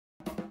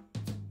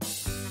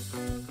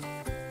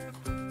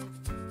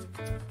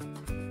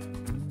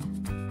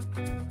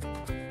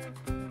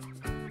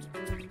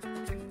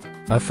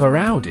A for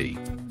Audi.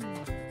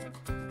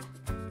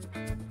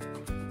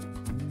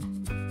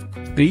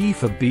 B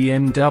for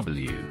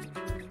BMW.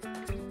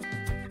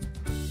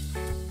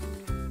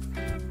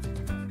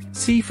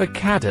 C for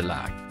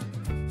Cadillac.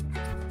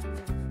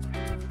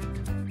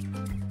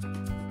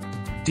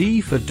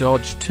 D for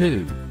Dodge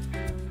 2.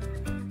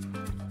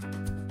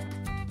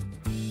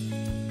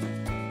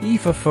 E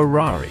for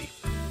Ferrari.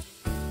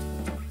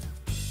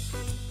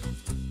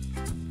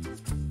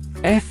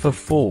 F for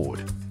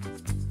Ford.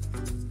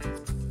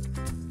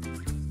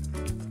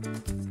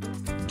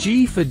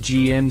 G for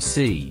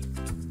GMC.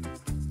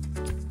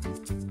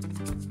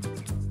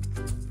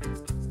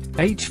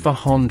 H for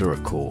Honda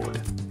Accord.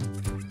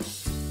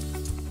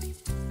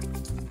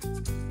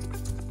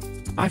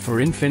 I for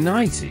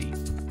Infiniti.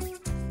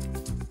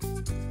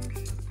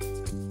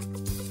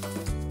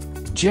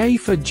 J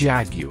for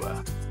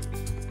Jaguar.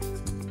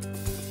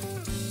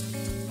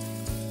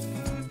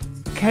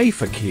 K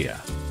for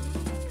Kia.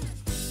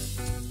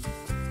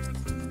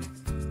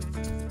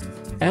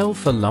 L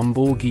for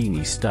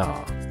Lamborghini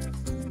Star.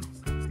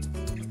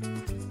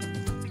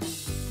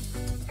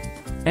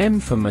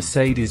 M for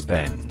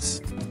Mercedes-Benz.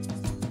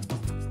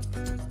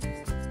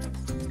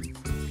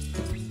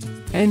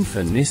 N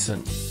for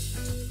Nissan.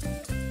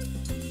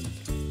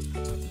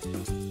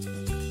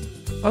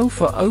 O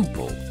for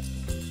Opel.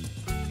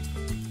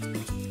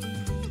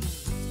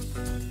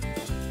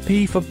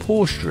 P for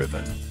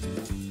Porsche-driven.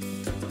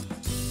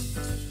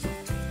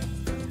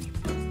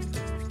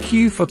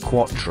 Q for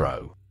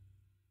Quattro.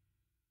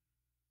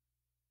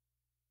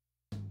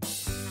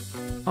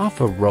 R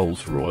for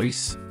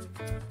Rolls-Royce.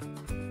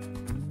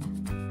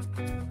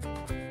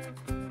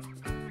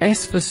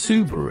 S for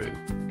Subaru.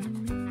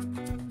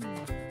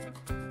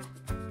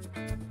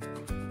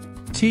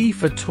 T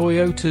for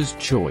Toyota's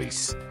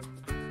Choice.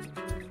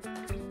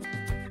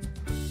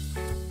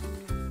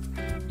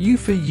 U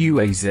for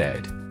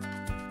UAZ.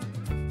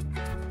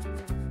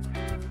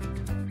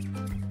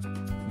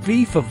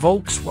 V for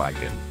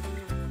Volkswagen.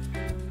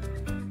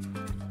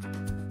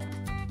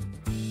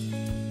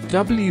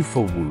 W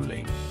for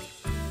Wuling.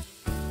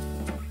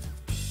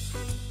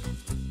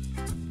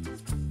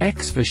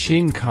 X for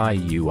Xin Kai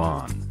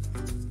yuan.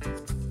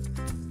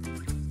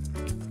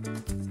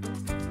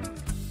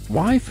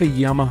 Y for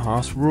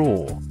Yamaha's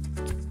Raw.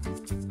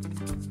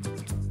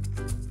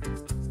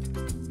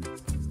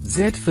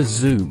 Z for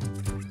Zoom.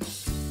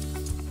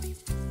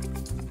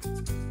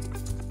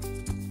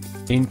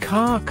 In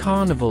Car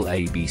Carnival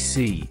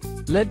ABC,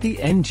 let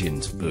the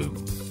engines boom.